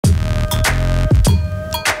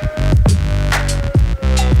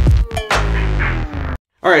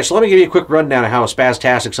Alright, so let me give you a quick rundown of how a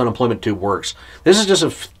Spaztastic's unemployment tube works. This is just a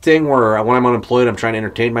thing where when I'm unemployed, I'm trying to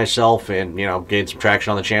entertain myself and, you know, gain some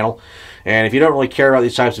traction on the channel. And if you don't really care about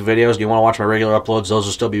these types of videos and you want to watch my regular uploads, those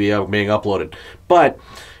will still be being uploaded. But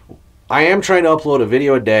I am trying to upload a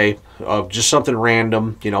video a day of just something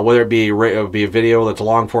random, you know, whether it be a video that's a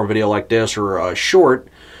long-form video like this or a short.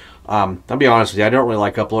 I'll be honest with you, I don't really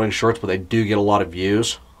like uploading shorts, but they do get a lot of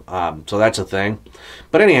views. So that's a thing.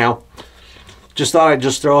 But anyhow, just thought I'd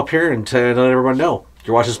just throw up here and let everyone know.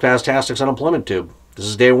 You're watching Spaztastic's Unemployment Tube. This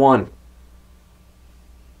is day one.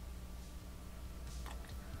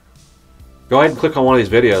 Go ahead and click on one of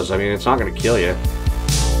these videos. I mean, it's not going to kill you.